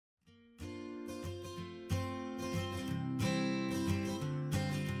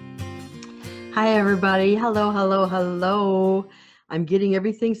Hi, everybody. Hello, hello, hello. I'm getting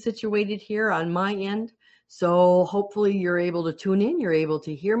everything situated here on my end. So hopefully you're able to tune in. You're able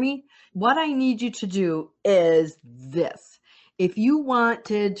to hear me. What I need you to do is this. If you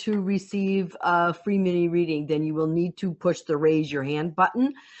wanted to receive a free mini reading, then you will need to push the raise your hand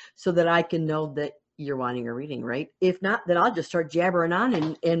button so that I can know that you're wanting a reading, right? If not, then I'll just start jabbering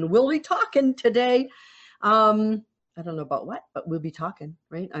on and we'll be talking today. I don't know about what, but we'll be talking,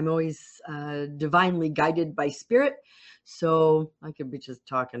 right? I'm always divinely guided by spirit. So I could be just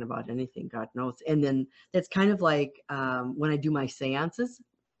talking about anything, God knows. And then that's kind of like when I do my seances,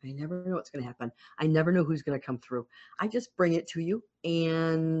 I never know what's going to happen. I never know who's going to come through. I just bring it to you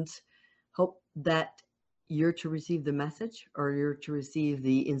and hope that you're to receive the message or you're to receive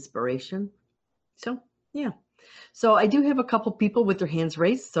the inspiration. So, yeah. So I do have a couple people with their hands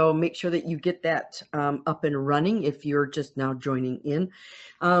raised, so make sure that you get that up and running if you're just now joining in.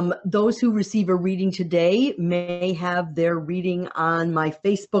 Those who receive a reading today may have their reading on my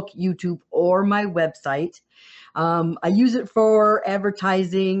Facebook, YouTube, or my website. I use it for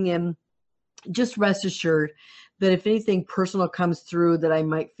advertising, and just rest assured that if anything personal comes through that I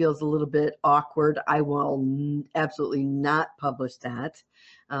might feel is a little bit awkward, I will absolutely not publish that.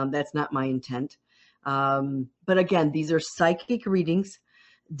 That's not my intent. But again, these are psychic readings.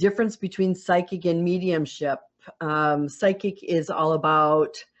 Difference between psychic and mediumship. Psychic is all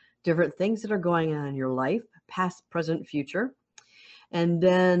about different things that are going on in your life, past, present, future. And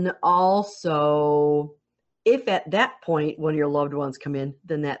then also, if at that point one of your loved ones come in,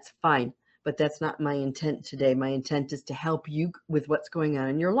 then that's fine. But that's not my intent today. My intent is to help you with what's going on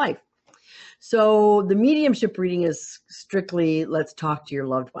in your life. So the mediumship reading is strictly, let's talk to your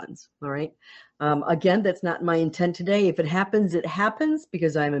loved ones. All right. Again, that's not my intent today. If it happens, it happens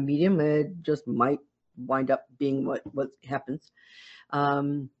because I'm a medium. It just might wind up being what happens.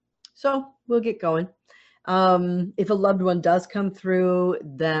 So we'll get going. If a loved one does come through,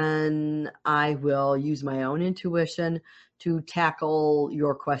 then I will use my own intuition to tackle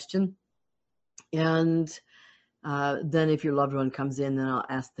your question. And then if your loved one comes in, then I'll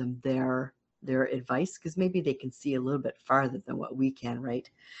ask them their advice, because maybe they can see a little bit farther than what we can, right?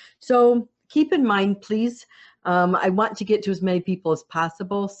 So keep in mind, please, I want to get to as many people as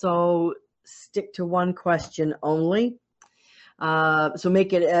possible, so stick to one question only. So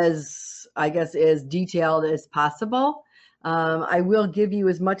make it as, I guess, as detailed as possible. I will give you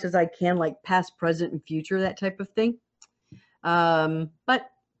as much as I can, like past, present, and future, that type of thing. But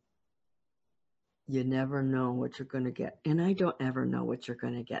you never know what you're going to get. And I don't ever know what you're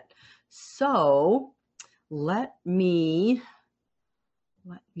going to get. So let me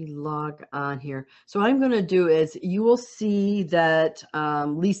log on here. So what I'm going to do is you will see that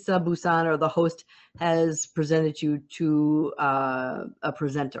Lisa Busana, the host, has presented you to a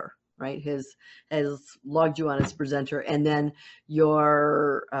presenter, right? Has logged you on as presenter, and then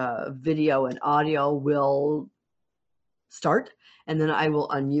your video and audio will start, and then I will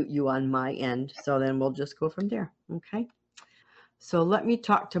unmute you on my end. So then we'll just go from there. Okay. So let me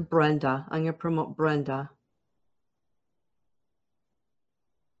talk to Brenda. I'm going to promote Brenda.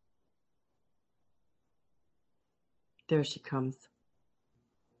 There she comes.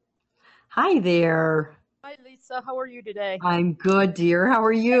 Hi there. Hi, Lisa. How are you today? I'm good, dear. How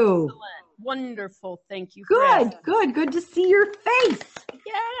are you? Excellent. Wonderful. Thank you. Good to see your face.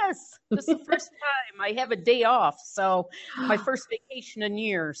 Yes. This is the first time I have a day off. So my first vacation in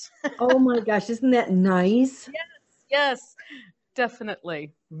years. Oh my gosh. Isn't that nice? Yes,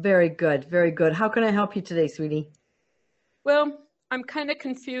 definitely. Very good. Very good. How can I help you today, sweetie? Well, I'm kind of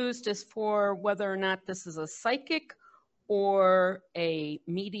confused as for whether or not this is a psychic or a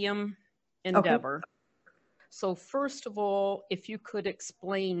medium endeavor. Okay. So first of all, if you could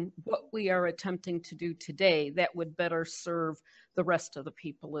explain what we are attempting to do today, that would better serve the rest of the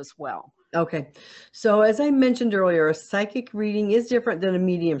people as well. Okay. So as I mentioned earlier, a psychic reading is different than a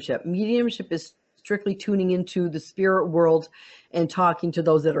mediumship. Mediumship is strictly tuning into the spirit world and talking to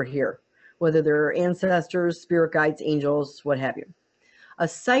those that are here, whether they're ancestors, spirit guides, angels, what have you. A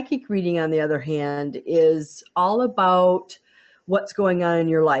psychic reading, on the other hand, is all about what's going on in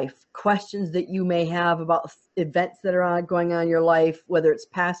your life, questions that you may have about events that are going on in your life, whether it's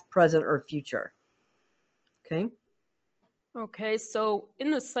past, present, or future. Okay. Okay, so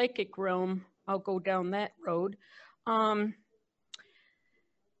in the psychic realm, I'll go down that road. I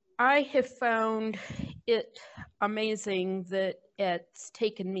have found it amazing that it's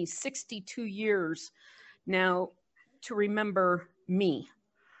taken me 62 years now to remember me.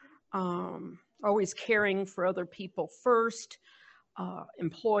 Always caring for other people first,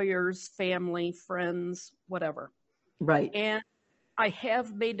 employers, family, friends, whatever. Right. And I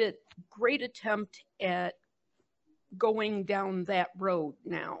have made a great attempt at going down that road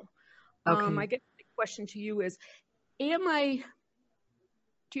now. Okay. I guess the question to you is, do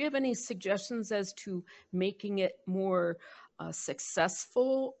you have any suggestions as to making it more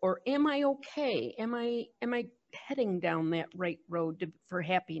successful, or am I okay? Am I heading down that right road for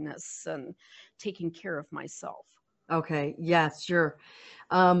happiness and taking care of myself? Okay. Yes, sure.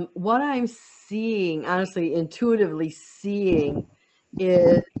 What I'm seeing, honestly, intuitively seeing,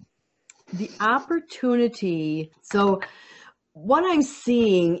 is the opportunity. So what I'm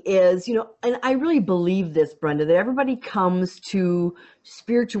seeing is, and I really believe this, Brenda, that everybody comes to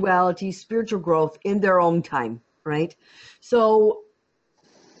spirituality, spiritual growth in their own time, right? So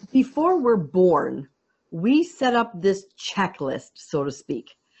before we're born, we set up this checklist, so to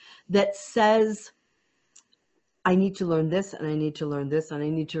speak, that says, I need to learn this, and I need to learn this, and I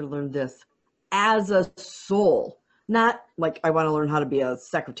need to learn this as a soul, not like I want to learn how to be a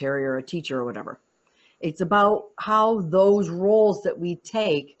secretary or a teacher or whatever. It's about how those roles that we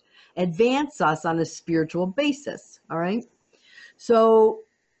take advance us on a spiritual basis. All right. So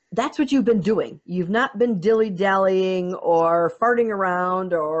that's what you've been doing. You've not been dilly-dallying or farting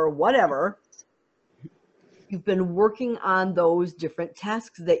around or whatever. You've been working on those different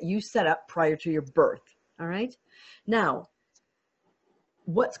tasks that you set up prior to your birth. All right. Now,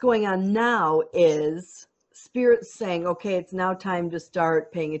 what's going on now is Spirit's saying, okay, it's now time to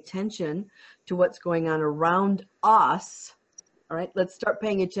start paying attention to what's going on around us. All right, let's start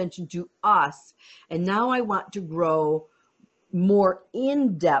paying attention to us. And now I want to grow more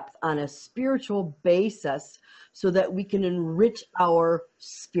in depth on a spiritual basis so that we can enrich our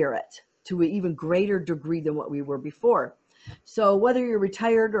spirit to an even greater degree than what we were before. So whether you're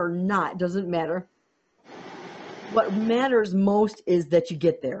retired or not, doesn't matter. What matters most is that you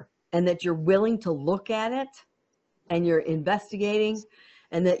get there and that you're willing to look at it and you're investigating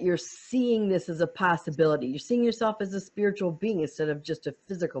and that you're seeing this as a possibility. You're seeing yourself as a spiritual being instead of just a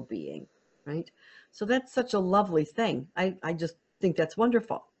physical being, right? So that's such a lovely thing. I just think that's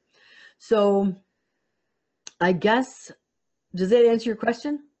wonderful. So I guess, does that answer your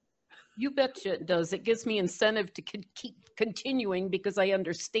question? You betcha it does. It gives me incentive to keep continuing because I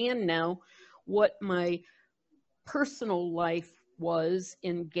understand now what my personal life was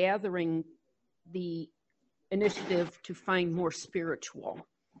in gathering the initiative to find more spiritual.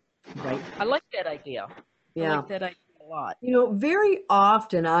 Right. I like that idea. Yeah. I like that idea a lot. Very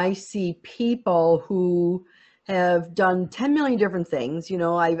often I see people who have done 10 million different things.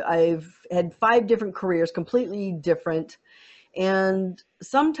 I've had 5 different careers, completely different. And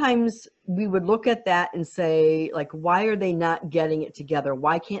sometimes we would look at that and say, like, why are they not getting it together?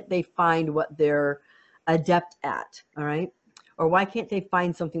 Why can't they find what they're adept at? All right. Or why can't they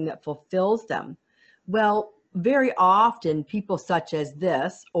find something that fulfills them? Well, very often people such as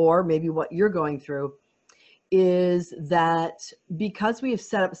this, or maybe what you're going through, is that because we have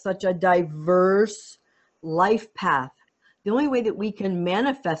set up such a diverse life path, the only way that we can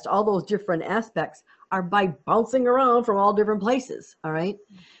manifest all those different aspects are by bouncing around from all different places, all right?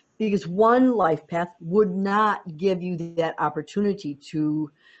 Because one life path would not give you that opportunity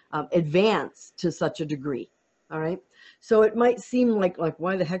to advance to such a degree, all right? So it might seem like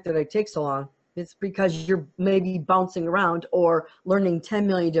why the heck did I take so long? It's because you're maybe bouncing around or learning 10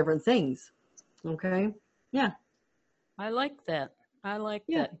 million different things, okay? Yeah. I like that. I like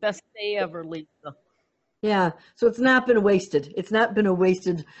that. Best day ever, Lisa. Yeah. So it's not been wasted. It's not been a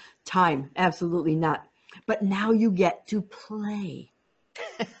wasted time. Absolutely not. But now you get to play.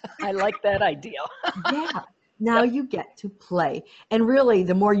 I like that idea. Yeah. Now you get to play. And really,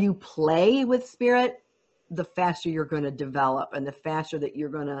 the more you play with spirit, the faster you're going to develop and the faster that you're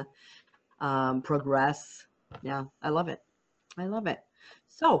going to progress. Yeah. I love it. I love it.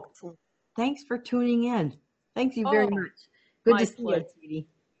 So thanks for tuning in. Thank you very much. Good to see you, sweetie.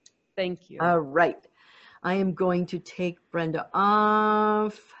 Thank you. All right. I am going to take Brenda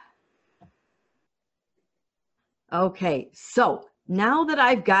off. Okay. So now that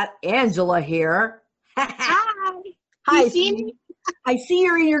I've got Angela here. Hi. Hi, sweetie. I see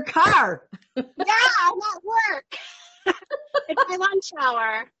you're in your car. Yeah, I'm at work. It's my lunch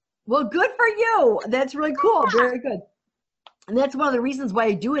hour. Well, good for you. That's really cool. Very good. And that's one of the reasons why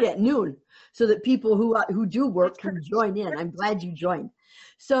I do it at noon, so that people who do work can join in. I'm glad you joined.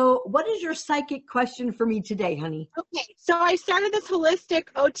 So what is your psychic question for me today, honey? Okay, so I started this holistic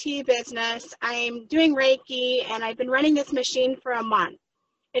OT business. I'm doing Reiki, and I've been running this machine for a month.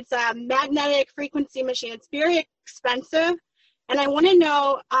 It's a magnetic frequency machine. It's very expensive, and I want to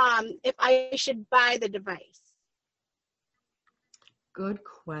know if I should buy the device. Good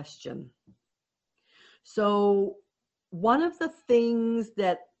question. So one of the things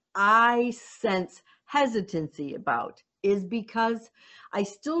that I sense hesitancy about is because I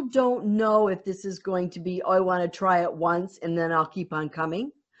still don't know if this is going to be, oh, I want to try it once and then I'll keep on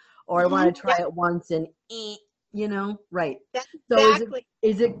coming, or I want to try it once and, right. That's So exactly.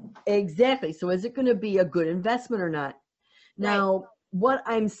 is it exactly? So is it going to be a good investment or not? Now, what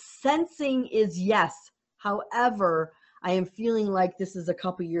I'm sensing is yes. However, I am feeling like this is a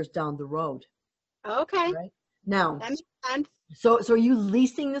couple years down the road. Okay. Right? Now, That makes sense. so are you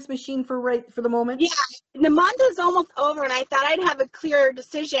leasing this machine for the moment? Yeah, the month is almost over, and I thought I'd have a clearer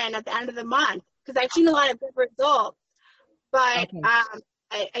decision at the end of the month because I've seen a lot of good results. But Okay.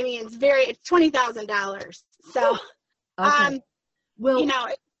 I mean, it's $20,000. So, Okay. Well,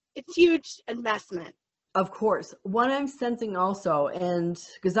 it's huge investment. of course. What I'm sensing also, and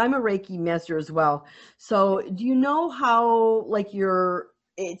because I'm a Reiki master as well, so do you know how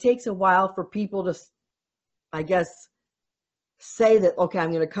it takes a while for people to, I guess, say that, okay, I'm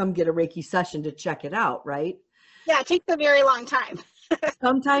going to come get a Reiki session to check it out, right? Yeah, it takes a very long time.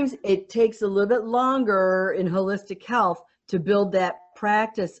 Sometimes it takes a little bit longer in holistic health to build that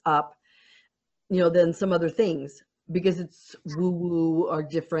practice up, than some other things, because it's woo-woo or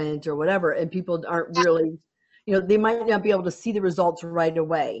different or whatever, and people aren't really, they might not be able to see the results right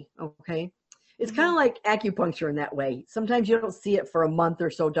away, okay? It's kind of like acupuncture in that way. Sometimes you don't see it for a month or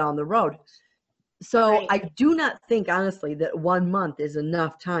so down the road. So I do not think, honestly, that 1 month is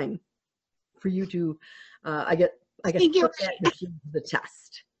enough time for you to, I guess, put that machine to the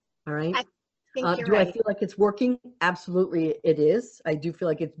test. All right. I feel like it's working? Absolutely, it is. I do feel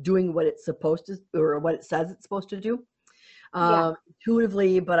like it's doing what it's supposed to, or what it says it's supposed to do.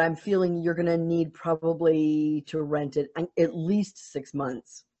 Intuitively, but I'm feeling you're going to need probably to rent it at least 6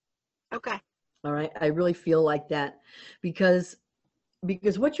 months. Okay. All right. I really feel like that because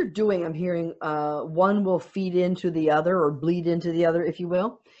what you're doing, I'm hearing one will feed into the other or bleed into the other, if you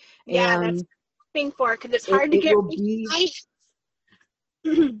will. Yeah, and that's what I'm hoping for, because it's hard to get Reiki clients.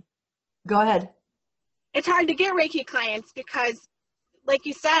 Go ahead. It's hard to get Reiki clients because, like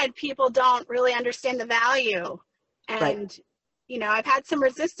you said, people don't really understand the value. And, I've had some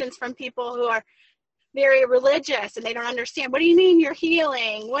resistance from people who are very religious and they don't understand. What do you mean you're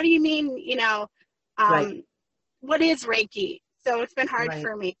healing? What do you mean, what is Reiki? So it's been hard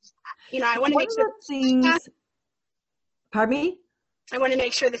for me. I want to make sure. Things, pardon me? I want to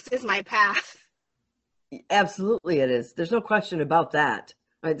make sure this is my path. Absolutely it is. There's no question about that.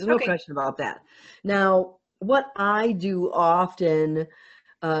 Right? There's no question about that. Now, what I do often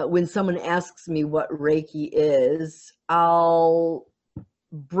when someone asks me what Reiki is, I'll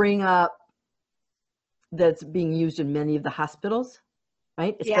bring up that's being used in many of the hospitals,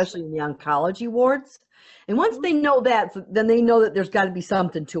 right? Especially in the oncology wards. And once they know that, then they know that there's got to be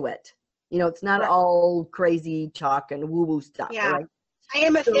something to it. It's not all crazy talk and woo-woo stuff. Yeah, right? I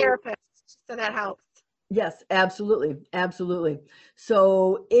am a therapist, so that helps. Yes, absolutely. Absolutely.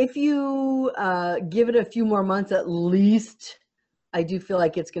 So if you give it a few more months at least, I do feel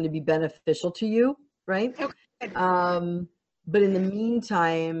like it's going to be beneficial to you, right? Okay. But in the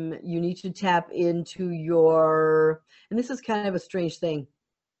meantime, you need to tap into your, and this is kind of a strange thing.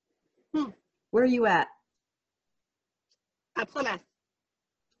 Where are you at? Plymouth.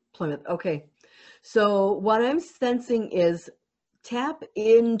 Plymouth. Okay. So what I'm sensing is tap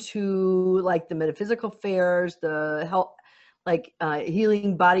into like the metaphysical fairs, the health, like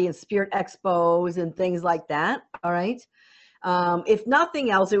healing body and spirit expos and things like that. All right. If nothing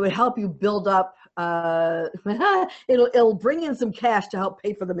else, it would help you build up. It'll bring in some cash to help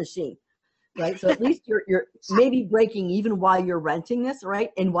pay for the machine. Right. So at least you're maybe breaking even while you're renting this, right?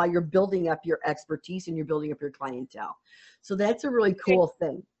 And while you're building up your expertise and you're building up your clientele. So that's a really cool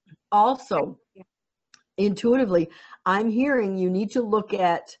thing. Also, intuitively, I'm hearing you need to look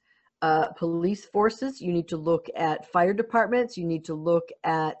at police forces. You need to look at fire departments. You need to look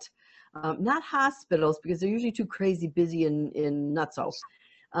at not hospitals because they're usually too crazy busy in nutso.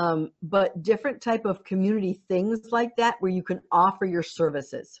 But different type of community things like that where you can offer your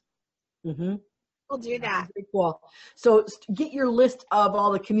services. Mm-hmm. We'll do that. Very cool. So get your list of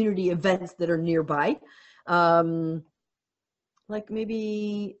all the community events that are nearby. Like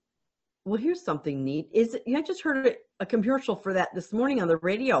maybe, well, here's something neat. I just heard a commercial for that this morning on the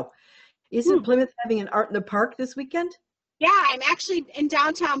radio. Isn't Plymouth having an art in the park this weekend? Yeah, I'm actually in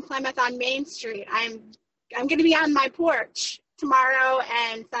downtown Plymouth on Main Street. I'm going to be on my porch tomorrow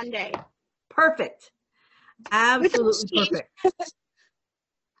and Sunday. Perfect. Absolutely perfect.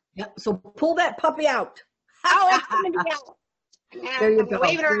 Yep. So pull that puppy out. Oh, it's going to be out. There you go.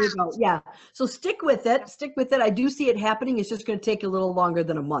 There you go. Yeah. So stick with it. Stick with it. I do see it happening. It's just going to take a little longer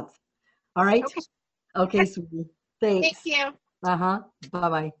than a month. All right. Okay, sweetie. Thanks. Thank you. Uh-huh.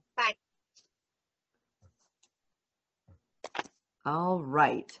 Bye-bye. Bye. All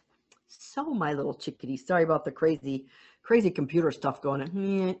right. So my little chickadee, sorry about the crazy computer stuff going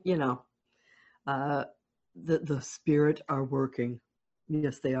on. You know, the spirit are working.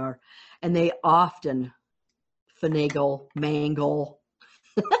 Yes, they are. And they often finagle, mangle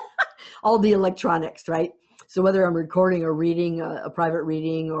all the electronics, right? So whether I'm recording or reading a private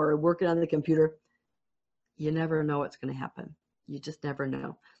reading or working on the computer, you never know what's going to happen. You just never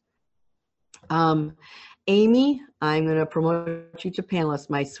know. Amy, I'm going to promote you to panelist,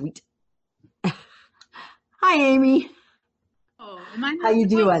 my sweet. Hi, Amy. Oh, am I not How you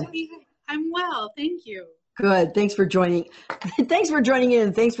supposed doing? to be? I'm well, thank you. Good. Thanks for joining. Thanks for joining in,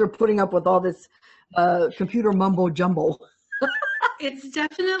 and thanks for putting up with all this computer mumbo jumbo. It's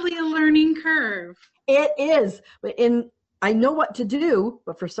definitely a learning curve. It is, and I know what to do,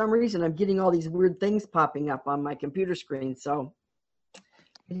 but for some reason I'm getting all these weird things popping up on my computer screen. So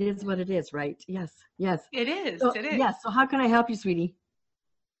it is what it is, right? Yes, yes. It is. So, It is. yes. So how can I help you, sweetie?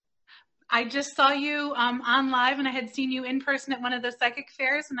 I just saw you on live, and I had seen you in person at one of the psychic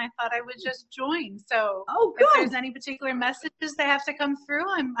fairs, and I thought I would just join. So, Oh, if good. there's any particular messages that have to come through,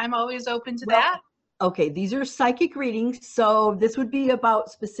 I'm always open to that. Okay, these are psychic readings, so this would be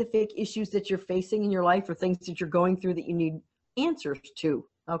about specific issues that you're facing in your life or things that you're going through that you need answers to.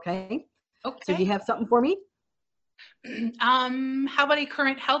 Okay. Okay. So do you have something for me? How about a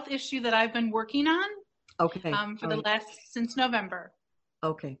current health issue that I've been working on? Okay. For the last since November.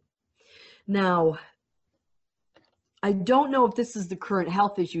 Okay. Now, I don't know if this is the current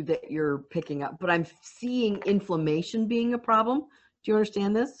health issue that you're picking up, but I'm seeing inflammation being a problem. Do you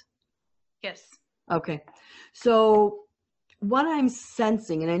understand this? Yes. Okay. So what I'm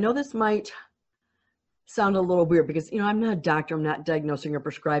sensing, and I know this might sound a little weird because, I'm not a doctor, I'm not diagnosing or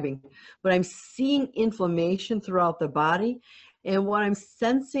prescribing, but I'm seeing inflammation throughout the body. And what I'm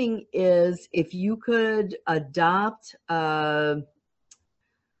sensing is if you could adopt,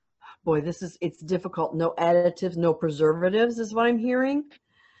 it's difficult. No additives, no preservatives is what I'm hearing.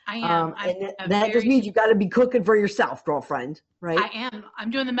 I am. And that just means you got to be cooking for yourself, girlfriend, right? I am. I'm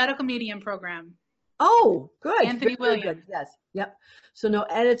doing the medical medium program. Oh, good. Anthony Very Williams. good. Yes. Yep. So no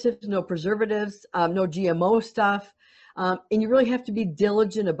additives, no preservatives, no GMO stuff. And you really have to be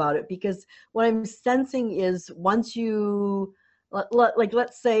diligent about it because what I'm sensing is once you,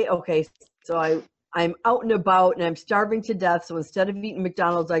 let's say, okay, so I'm out and about and I'm starving to death. So instead of eating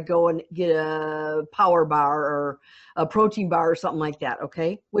McDonald's, I go and get a power bar or a protein bar or something like that.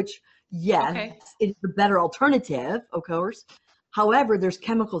 Okay. Which, yes, Okay. it's a better alternative, of course. However, there's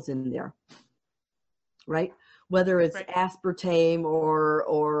chemicals in there, right? Whether it's aspartame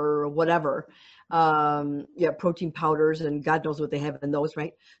or whatever. Protein powders and God knows what they have in those,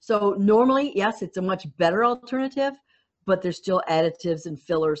 right? So normally, yes, it's a much better alternative, but there's still additives and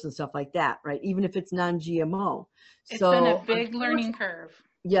fillers and stuff like that, right? Even if it's non-GMO. It's so been a big learning curve.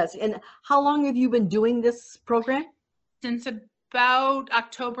 Yes. And how long have you been doing this program? Since about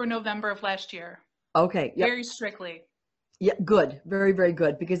October, November of last year. Okay. Yep. Very strictly. Yeah, good. Very, very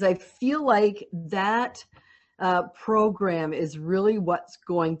good. Because I feel like that program is really what's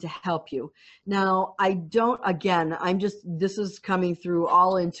going to help you. Now, this is coming through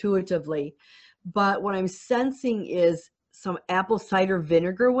all intuitively, but what I'm sensing is some apple cider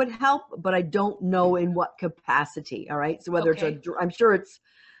vinegar would help, but I don't know in what capacity. All right. So whether I'm sure it's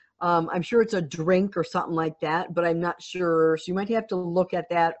a drink or something like that, but I'm not sure. So you might have to look at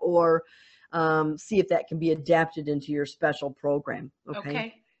that or see if that can be adapted into your special program.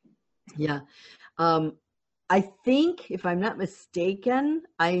 Okay. Yeah. I think, if I'm not mistaken,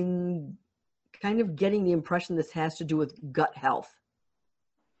 I'm kind of getting the impression this has to do with gut health.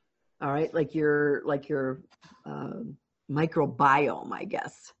 All right, like your microbiome, I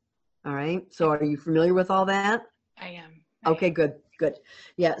guess. All right. So, are you familiar with all that? I am. Okay, good.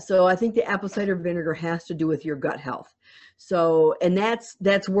 Yeah. So I think the apple cider vinegar has to do with your gut health. So, and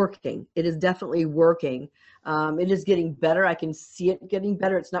that's working. It is definitely working. It is getting better. I can see it getting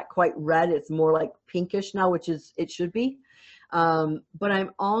better. It's not quite red. It's more like pinkish now, which is, it should be. But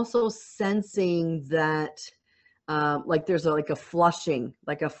I'm also sensing that, like there's a flushing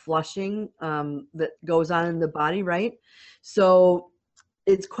that goes on in the body, right? So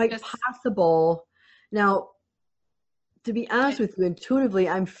it's quite possible. Now, to be honest with you, intuitively,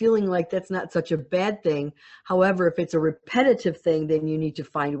 I'm feeling like that's not such a bad thing. However, if it's a repetitive thing, then you need to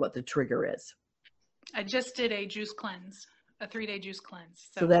find what the trigger is. I just did a juice cleanse, a 3-day juice cleanse.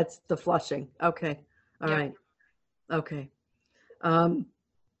 So that's the flushing. Okay. All right. Okay.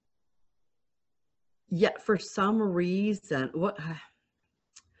 Yet for some reason,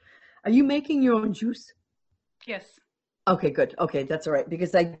 are you making your own juice? Yes. Okay, good. Okay, that's all right.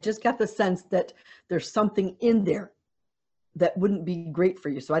 Because I just got the sense that there's something in there that wouldn't be great for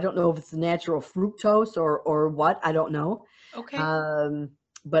you. So I don't know if it's the natural fructose or what. I don't know. Okay.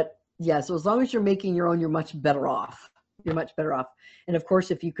 But yeah, so as long as you're making your own, you're much better off. You're much better off. And of course,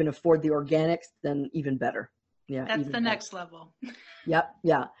 if you can afford the organics, then even better. Yeah, That's even the better. next level. Yep,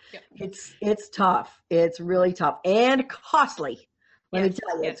 yeah. Yep. It's tough. It's really tough and costly. Let me Yes,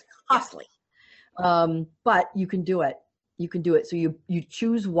 tell you, yes, it's costly. But you can do it. You can do it. So you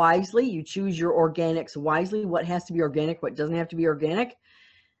choose wisely. You choose your organics wisely. What has to be organic, what doesn't have to be organic.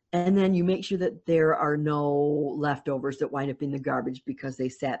 And then you make sure that there are no leftovers that wind up in the garbage because they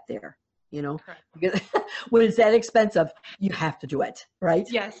sat there, you know? Correct. Because when it's that expensive, you have to do it, right?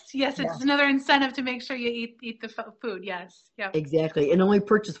 Yes, yes, it's Yeah. another incentive to make sure you eat the food. Yes, yeah. Exactly. And only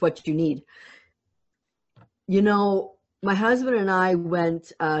purchase what you need. You know, my husband and I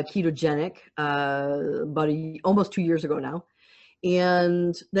went ketogenic about almost 2 years ago now.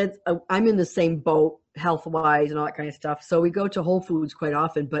 And that's I'm in the same boat health wise and all that kind of stuff. So we go to Whole Foods quite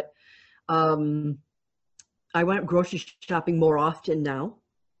often, but I went grocery shopping more often now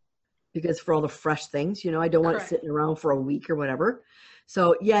because for all the fresh things, you know, I don't want it sitting around for a week or whatever.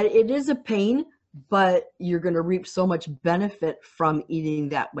 So yeah, it is a pain, but you're going to reap so much benefit from eating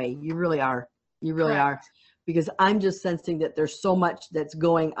that way. You really are. You really are. Because I'm just sensing that there's so much that's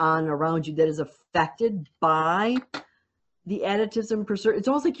going on around you that is affected by the additives and preservatives. It's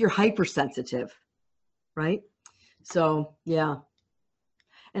almost like you're hypersensitive, right? So yeah.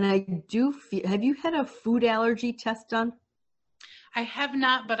 And I do feel, have you had a food allergy test done? I have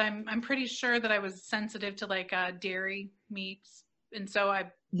not, but I'm pretty sure that I was sensitive to like dairy meats, and so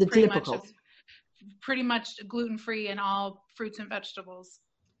I The pretty much gluten-free in all fruits and vegetables.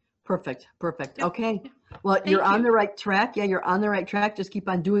 Perfect. Perfect. Yep. Okay. Well, you're on the right track. Yeah, you're on the right track. Just keep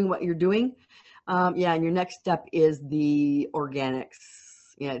on doing what you're doing. Yeah, and your next step is the organics.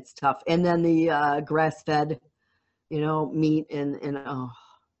 Yeah, it's tough. And then the grass-fed, you know, meat and oh,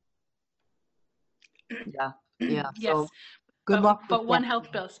 yeah, yeah. Yes. So good luck. But one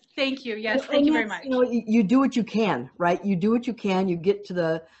health bills. Thank you. Yes, thank you very much. You know, you do what you can, right? You do what you can. You get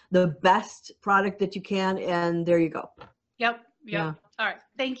to the best product that you can, and there you go. Yep. Yeah. All right.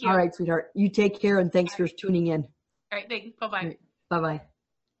 Thank you. All right, sweetheart. You take care, and thanks for tuning in. All right. Thank you. Bye-bye. Bye-bye.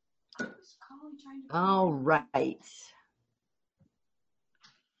 All right.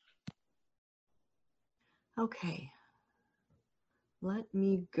 Okay. Let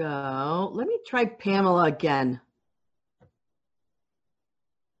me go. Let me try Pamela again.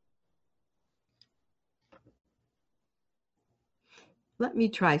 Let me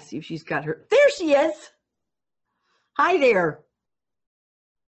try, see if she's got her. There she is. Hi there.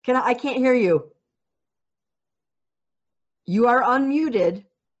 I can't hear you. You are unmuted.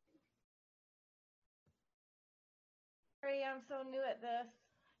 Sorry, I'm so new at this.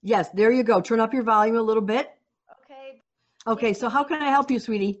 Yes, there you go. Turn up your volume a little bit. Okay. Okay, so how can I help you,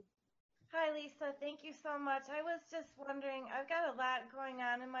 sweetie? Hi, Lisa. Thank you so much. I was just wondering, I've got a lot going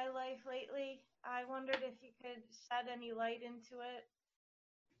on in my life lately. I wondered if you could shed any light into it.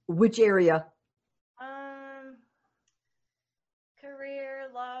 Which area? Career,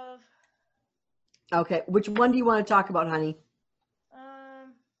 love. Okay, which one do you want to talk about, honey?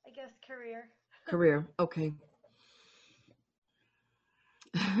 I guess career. Career, okay.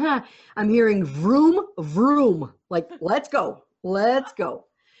 I'm hearing vroom, vroom, like, let's go, let's go.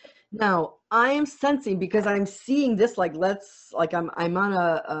 Now, I am sensing, because I'm seeing this, like, I'm on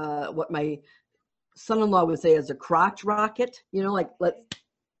a what my son-in-law would say is a crotch rocket, you know, like, let's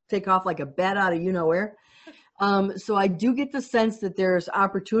take off like a bat out of you-know-where. So I do get the sense that there's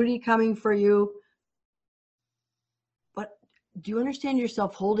opportunity coming for you, but do you understand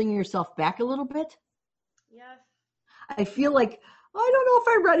yourself holding yourself back a little bit? Yes. I feel like, I don't know if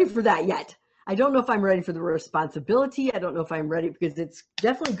I'm ready for that yet. I don't know if I'm ready for the responsibility. I don't know if I'm ready, because it's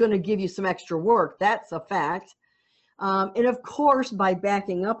definitely going to give you some extra work. That's a fact. And of course, by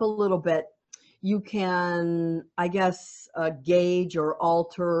backing up a little bit, you can, I guess, gauge or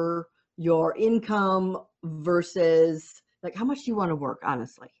alter your income versus, like, how much do you want to work,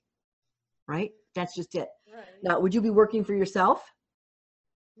 honestly? Right? That's just it. Right. Now, would you be working for yourself?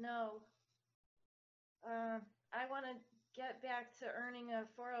 No. I want to get back to earning a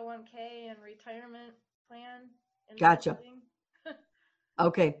 401k and retirement plan. Gotcha.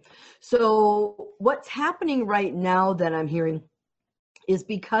 Okay. So what's happening right now that I'm hearing is,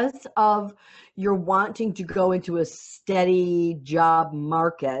 because of your wanting to go into a steady job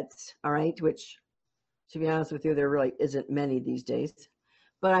market, all right, which, to be honest with you, there really isn't many these days,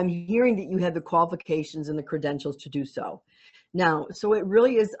 but I'm hearing that you have the qualifications and the credentials to do so. Now, so it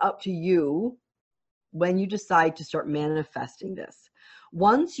really is up to you when you decide to start manifesting this.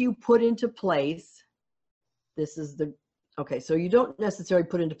 Once you put into place, this is the, okay, so you don't necessarily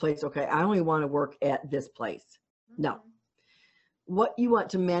put into place, okay, I only want to work at this place. No. What you want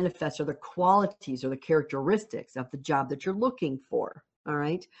to manifest are the qualities or the characteristics of the job that you're looking for. All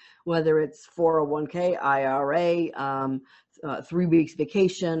right. Whether it's 401k, IRA, 3 weeks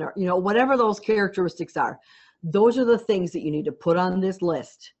vacation, or, whatever those characteristics are, those are the things that you need to put on this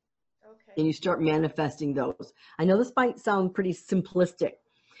list. Okay. And you start manifesting those. I know this might sound pretty simplistic.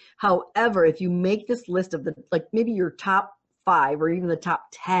 However, if you make this list of maybe your top 5 or even the top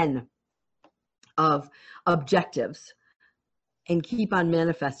 10 of objectives, and keep on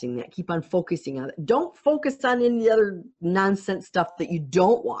manifesting that, keep on focusing on it. Don't focus on any other nonsense stuff that you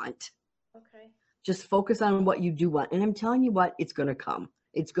don't want. Okay. Just focus on what you do want. And I'm telling you what, it's going to come.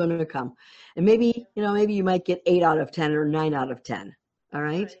 It's going to come. And maybe you might get 8 out of 10 or 9 out of 10. All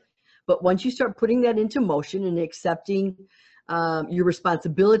right. But once you start putting that into motion and accepting your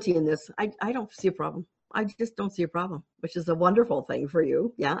responsibility in this, I don't see a problem. I just don't see a problem, which is a wonderful thing for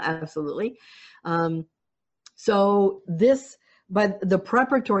you. Yeah, absolutely. So this, but the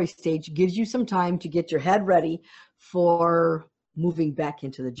preparatory stage gives you some time to get your head ready for moving back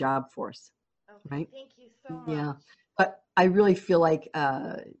into the job force. Okay. Right? Thank you so much. Yeah. But I really feel like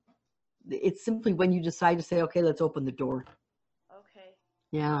it's simply when you decide to say, okay, let's open the door. Okay.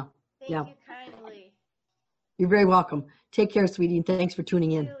 Yeah. Thank Yeah. you kindly. You're very welcome. Take care, sweetie, and thanks for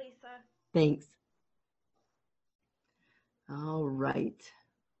tuning in. Thank you, Lisa. Thanks. All right.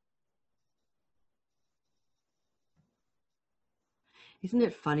 Isn't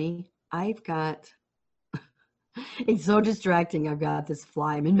it funny? It's so distracting. I've got this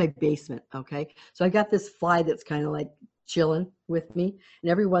fly. I'm in my basement, okay? So I got this fly that's kind of like chilling with me,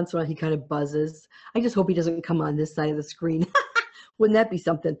 and every once in a while he kind of buzzes. I just hope he doesn't come on this side of the screen. Wouldn't that be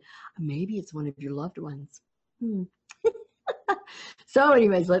something? Maybe it's one of your loved ones. So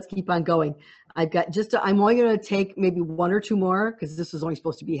anyways, let's keep on going. I'm only going to take maybe 1 or 2 more because this was only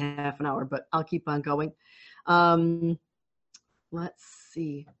supposed to be half an hour, but I'll keep on going. Let's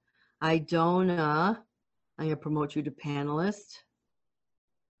see. Idona, I'm going to promote you to panelist.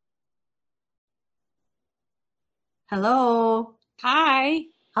 Hello. Hi.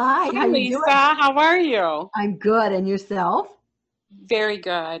 Hi. Hi, How you Lisa. doing? How are you? I'm good. And yourself? Very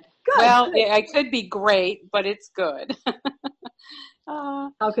good. Good. Well, Good. I could be great, but it's good.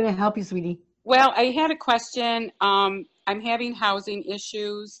 How can I help you, sweetie? Well, I had a question. I'm having housing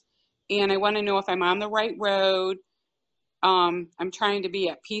issues, and I want to know if I'm on the right road. I'm trying to be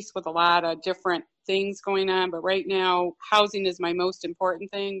at peace with a lot of different things going on, but right now, housing is my most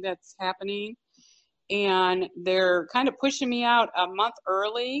important thing that's happening. And they're kind of pushing me out a month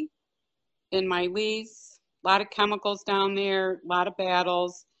early in my lease. A lot of chemicals down there, a lot of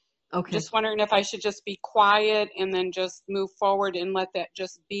battles. Okay. Just wondering if I should just be quiet and then just move forward and let that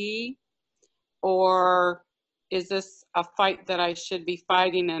just be, or is this a fight that I should be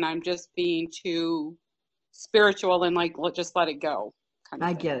fighting and I'm just being too spiritual and just let it go? Kind of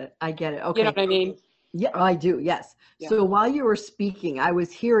I thing. get it. I get it. Okay. You know what I mean? Yeah, I do. Yes. Yeah. So while you were speaking, I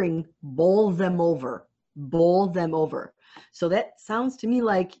was hearing bowl them over. Bowl them over. So that sounds to me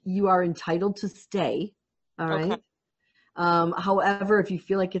like you are entitled to stay. All right. Okay. However, if you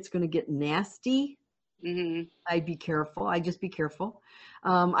feel like it's going to get nasty, Mm-hmm. I'd be careful. I'd just be careful.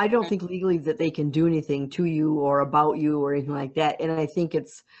 I don't Okay. think legally that they can do anything to you or about you or anything like that. And I think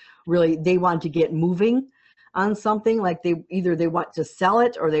it's really, they want to get moving on something, like they want to sell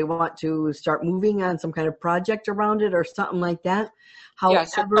it or they want to start moving on some kind of project around it or something like that. However,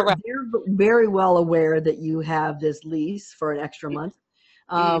 Yes, you're correct. they're very well aware that you have this lease for an extra month.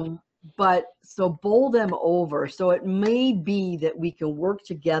 But so bowl them over. So it may be that we can work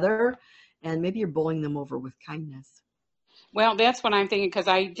together, and maybe you're bowling them over with kindness. Well, that's what I'm thinking, because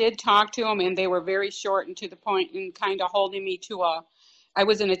I did talk to them and they were very short and to the point and kind of holding me to I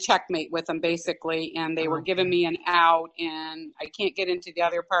was in a checkmate with them basically, and they were giving me an out and I can't get into the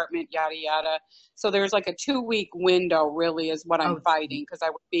other apartment, yada, yada. So there's like a 2-week window really is what I'm fighting, because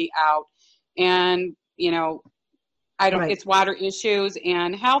I would be out. And, Right. It's water issues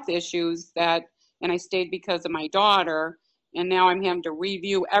and health issues and I stayed because of my daughter. And now I'm having to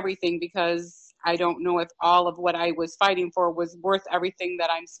review everything because I don't know if all of what I was fighting for was worth everything that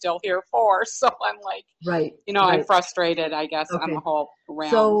I'm still here for. So I'm like, Right. I'm frustrated, I guess, on Okay. the whole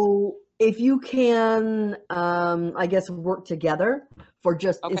realm. So if you can, I guess, work together for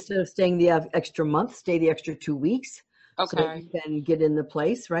just, instead of staying the extra month, stay the extra 2 weeks. So that Okay. you can get in the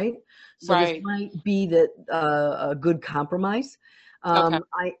place, right? So Right. this might be that a good compromise. Okay.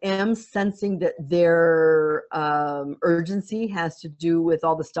 I am sensing that their urgency has to do with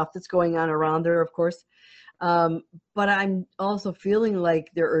all the stuff that's going on around there, of course. But I'm also feeling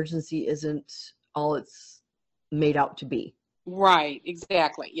like their urgency isn't all it's made out to be. Right,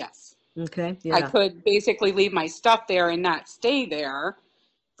 exactly. Yes. Okay. I Yeah. could basically leave my stuff there and not stay there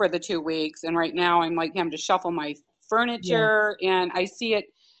for the 2 weeks. And right now I'm like having to shuffle my furniture, and I see it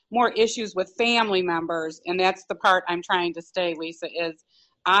more issues with family members. And that's the part I'm trying to stay, Lisa, is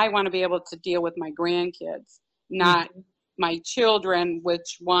I want to be able to deal with my grandkids, not my children,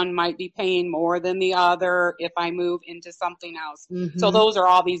 which one might be paying more than the other if I move into something else. So those are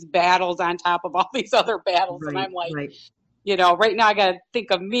all these battles on top of all these other battles. And I'm like, you know, right now I got to think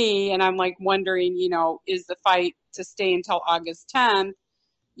of me, and I'm like wondering, you know, is the fight to stay until August 10th,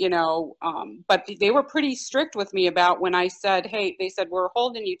 you know, but they were pretty strict with me about when I said, hey, they said, we're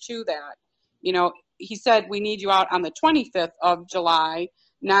holding you to that. You know, he said, we need you out on the 25th of July,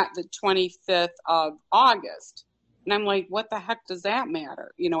 not the 25th of August. And I'm like, what the heck does that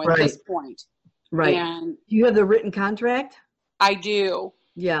matter, you know, at this point? Right. And do you have the written contract? I do.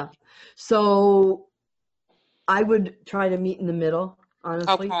 Yeah. So I would try to meet in the middle,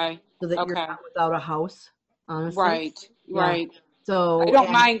 honestly, so that you're not without a house, honestly. Right, right. So I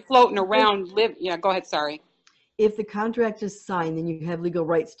don't mind floating around. Yeah, go ahead. Sorry. If the contract is signed, then you have legal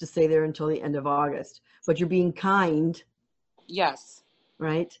rights to stay there until the end of August. But you're being kind. Yes.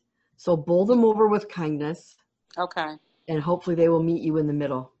 Right? So bowl them over with kindness. Okay. And hopefully they will meet you in the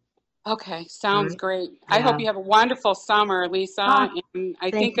middle. Okay, sounds great. I hope you have a wonderful summer, Lisa. And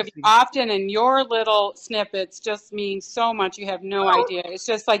I think of you often, and your little snippets just mean so much. You have no idea. It's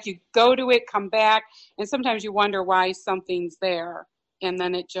just like you go to it, come back, and sometimes you wonder why something's there. And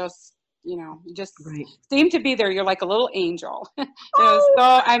then it just, you know, you just seem to be there. You're like a little angel. So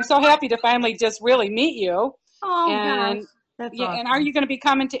I'm so happy to finally just really meet you. And that's yeah, awesome. and are you going to be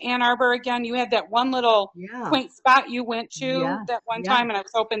coming to Ann Arbor again? You had that one little quaint spot you went to that one time, and I was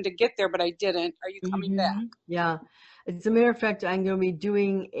hoping to get there, but I didn't. Are you coming back? Yeah. As a matter of fact, I'm going to be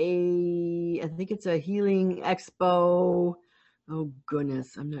doing I think it's a healing expo. Oh,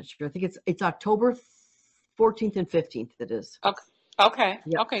 goodness. I'm not sure. I think it's October 14th and 15th. It is. Okay. Okay.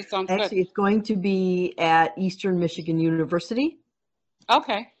 Yep. Okay. Sounds Actually, good. it's going to be at Eastern Michigan University.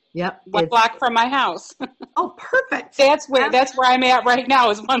 Okay. Yep. One block from my house. Oh, perfect. That's where I'm at right now,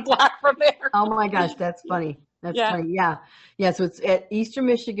 is 1 block from there. Oh my gosh, that's funny. That's funny. Yeah. Yeah. So it's at Eastern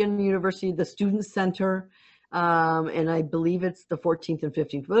Michigan University, the Student Center. And I believe it's the 14th and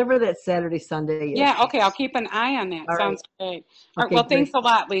 15th, whatever that Saturday, Sunday is. Yeah. Okay. I'll keep an eye on that. All Sounds great. All right. Okay, Well, thanks a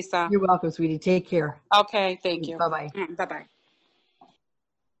lot, Lisa. You're welcome, sweetie. Take care. Okay. Thank you. Bye-bye. Bye-bye.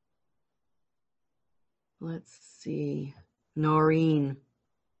 Let's see. Noreen.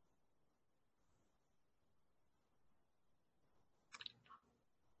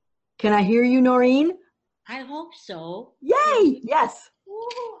 Can I hear you, Noreen? I hope so. Yay! Yes.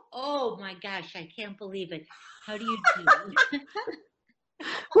 Ooh, oh my gosh, I can't believe it. How do you do?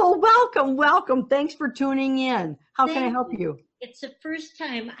 Well, welcome. Thanks for tuning in. How can I help you? It's the first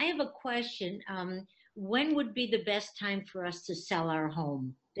time. I have a question. When would be the best time for us to sell our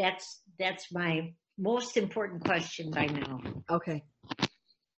home? That's my most important question by now. Okay.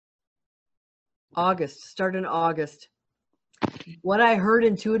 August. Start in August. What I heard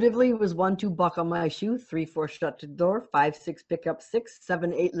intuitively was 1, 2, buckle my shoe, 3, 4, shut the door, 5, 6, pick up 6,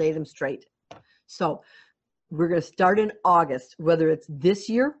 7, 8, lay them straight. So we're going to start in August, whether it's this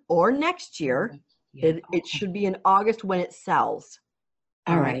year or next year. It should be in August when it sells.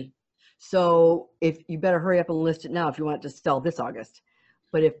 All right. So if you better hurry up and list it now if you want it to sell this August.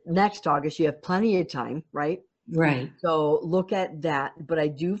 But if next August, you have plenty of time, right? Right. So look at that. But I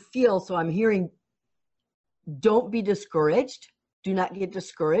do feel, so I'm hearing, don't be discouraged. Do not get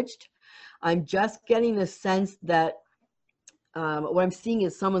discouraged. I'm just getting the sense that what I'm seeing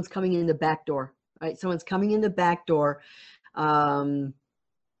is someone's coming in the back door, right? Someone's coming in the back door and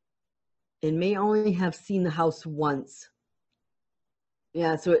may only have seen the house once.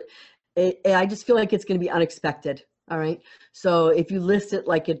 Yeah, so I just feel like it's going to be unexpected, all right? So if you list it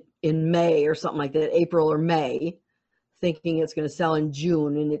like in May or something like that, April or May, thinking it's going to sell in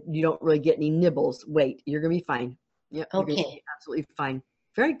June and you don't really get any nibbles, wait, you're going to be fine. Yep, okay. You're going to be absolutely fine.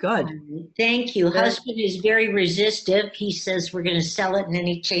 Very good. Thank you. Husband is very resistive. He says we're going to sell it, and then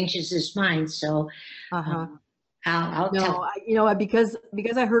he changes his mind. So I'll tell. You know, because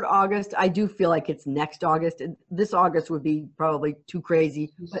I heard August, I do feel like it's next August. This August would be probably too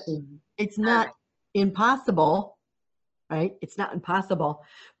crazy, but it's not impossible, right? It's not impossible,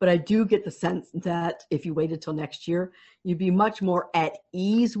 but I do get the sense that if you waited till next year, you'd be much more at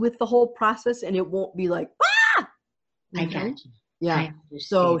ease with the whole process, and it won't be like, ah! I got you. Yeah. I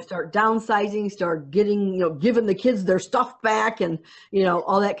So understand. start downsizing, start getting, giving the kids their stuff back and,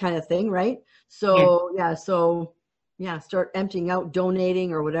 all that kind of thing, right? So, start emptying out,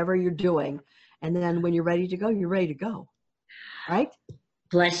 donating or whatever you're doing. And then when you're ready to go, you're ready to go. Right?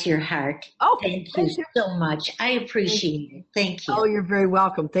 Bless your heart. Oh, Thank you so much. I appreciate it. Thank you. Oh, you're very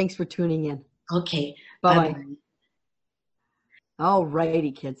welcome. Thanks for tuning in. Okay. Bye-bye. Bye-bye. All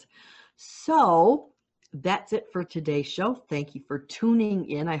righty, kids. So that's it for today's show. Thank you for tuning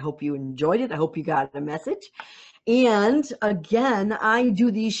in. I hope you enjoyed it. I hope you got a message. And again, I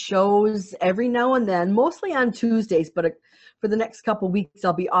do these shows every now and then, mostly on Tuesdays, but for the next couple of weeks,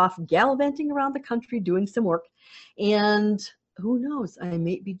 I'll be off gallivanting around the country doing some work. And who knows, I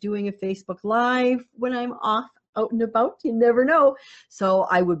may be doing a Facebook Live when I'm off out and about. You never know. So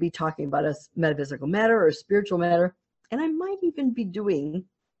I would be talking about a metaphysical matter or a spiritual matter. And I might even be doing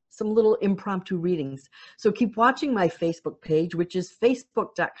some little impromptu readings. So keep watching my Facebook page, which is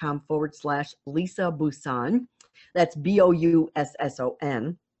facebook.com/Lisa Bousson. That's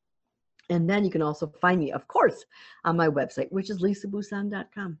Bousson. And then you can also find me, of course, on my website, which is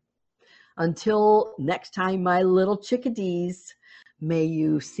lisabousson.com. Until next time, my little chickadees, may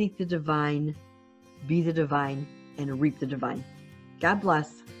you seek the divine, be the divine, and reap the divine. God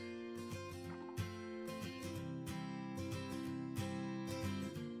bless.